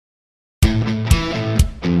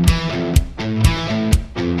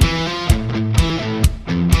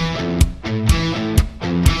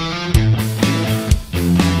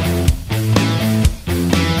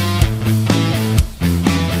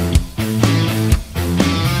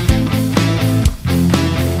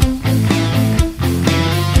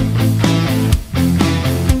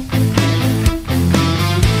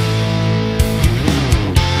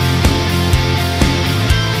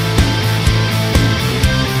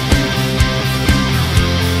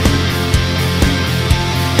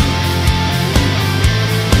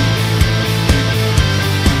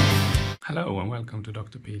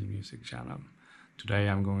music channel. Today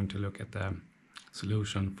I'm going to look at the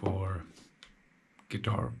solution for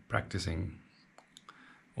guitar practicing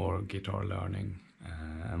or guitar learning.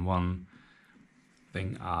 And one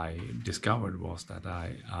thing I discovered was that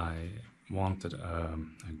I wanted a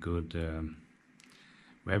good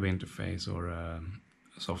web interface or a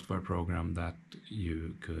software program that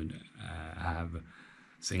you could have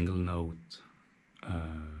single note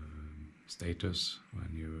status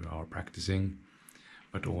when you are practicing,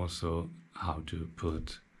 but also how to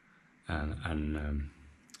put an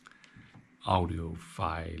audio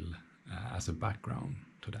file as a background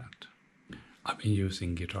to that. I've been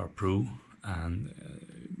using Guitar Pro, and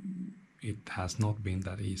it has not been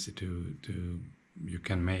that easy to you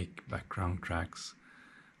can make background tracks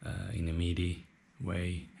in a MIDI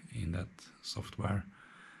way in that software,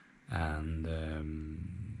 and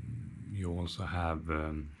you also have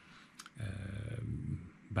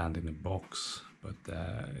band in a box, but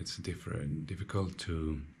it's difficult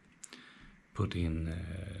to put in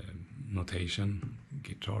notation,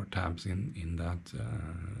 guitar tabs in that.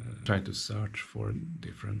 Tried to search for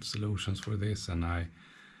different solutions for this, and I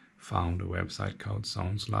found a website called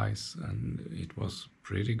Soundslice, and it was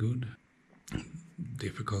pretty good.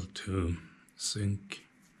 Difficult to sync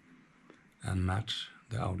and match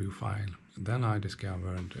the audio file. Then I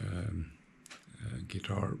discovered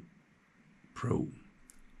Guitar Pro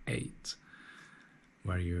 8,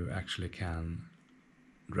 where you actually can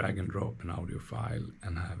drag and drop an audio file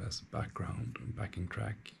and have as a background and backing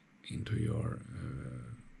track into your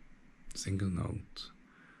single note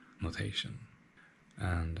notation.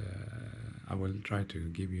 And I will try to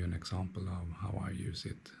give you an example of how I use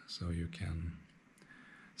it, so you can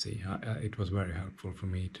see. It was very helpful for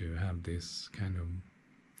me to have this kind of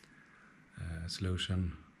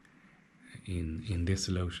solution. In this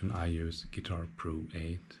solution I use Guitar Pro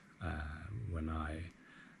 8 when I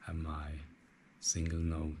have my single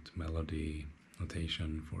note melody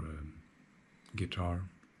notation for a guitar,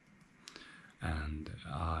 and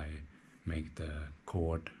I make the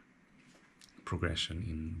chord progression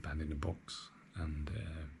in Band in the Box and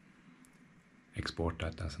export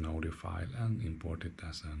that as an audio file and import it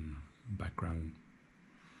as a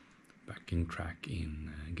backing track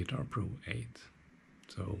in Guitar Pro 8.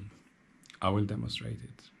 So I will demonstrate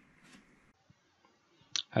it.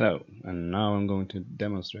 Hello, and now I'm going to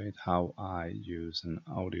demonstrate how I use an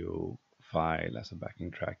audio file as a backing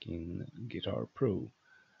track in Guitar Pro,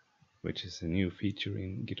 which is a new feature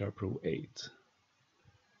in Guitar Pro 8.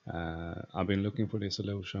 I've been looking for this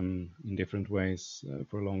solution in different ways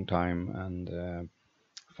for a long time, and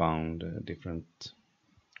found different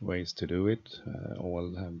ways to do it.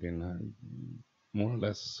 All have been more or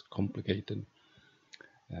less complicated.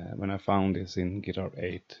 When I found this in Guitar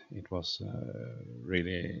 8, it was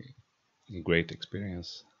really a great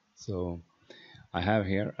experience. So I have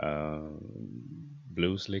here a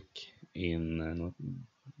blues lick in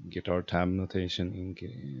guitar tab notation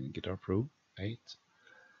in Guitar Pro 8,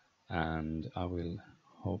 and I will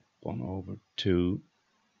hop on over to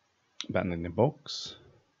Band in the Box,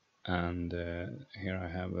 and here I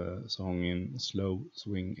have a song in slow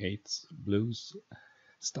swing 8s blues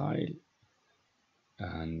style,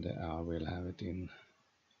 and I will have it in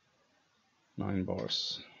 9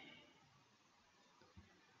 bars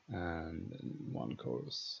and 1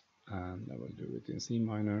 chorus, and I will do it in C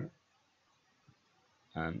minor,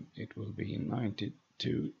 and it will be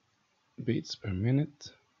 92 beats per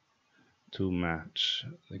minute to match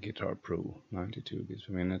the Guitar Pro, 92 beats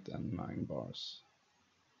per minute and 9 bars.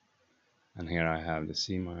 And here I have the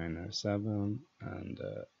C minor 7 and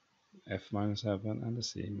F minor 7 and the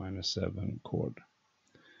C minor 7 chord.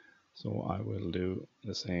 So I will do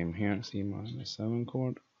the same here, C minor 7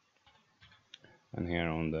 chord, and here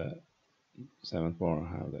on the 7th bar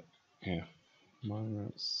I have the F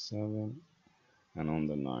minor 7, and on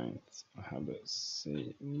the 9th I have the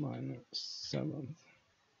C minor 7th,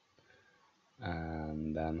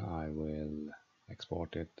 and then I will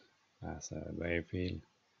export it as a wave file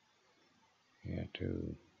here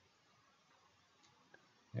to,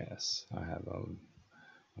 yes, I have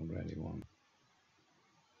already one.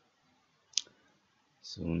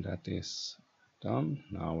 Soon that is done.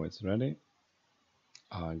 Now it's ready.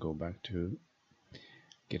 I go back to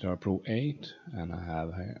Guitar Pro 8, and I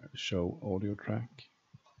have here show audio track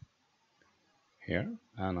here,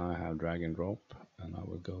 and I have drag and drop, and I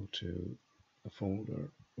will go to a folder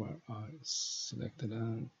where I selected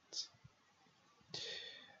that.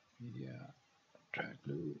 Yeah, track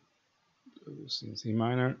blues in C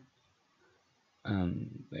minor,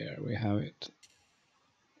 and there we have it.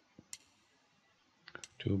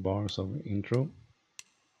 2 bars of intro.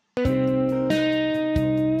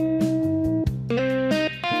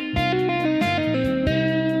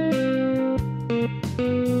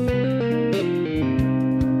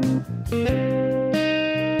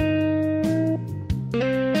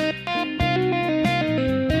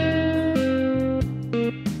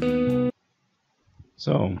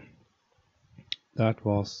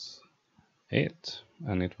 was it,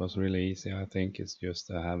 and it was really easy. I think it's just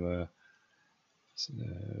to have a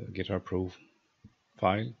Guitar Pro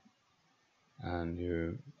file,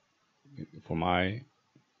 and for my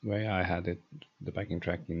way, I had it the backing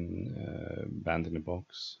track in band in the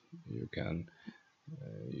box. You can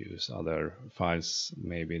use other files.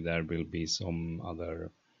 Maybe there will be some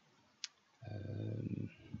other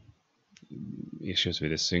issues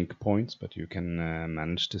with the sync points, but you can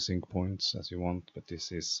manage the sync points as you want. But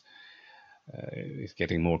this is it's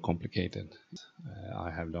getting more complicated. I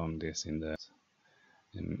have done this in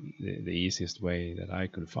the easiest way that I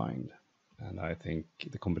could find, and I think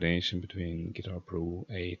the combination between Guitar Pro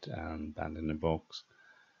 8 and Band in the Box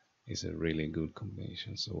is a really good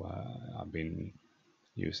combination. So I've been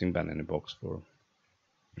using Band in the Box for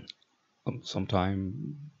some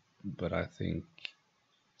time, but I think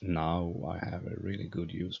now I have a really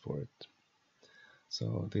good use for it.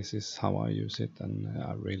 So this is how I use it, and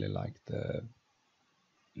I really like the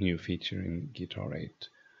new feature in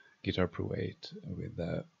Guitar Pro 8 with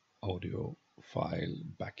the audio file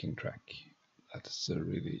backing track. That's a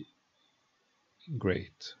really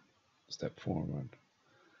great step forward.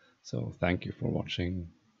 So thank you for watching.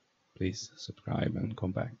 Please subscribe and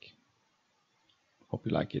come back. Hope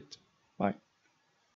you like it. Bye.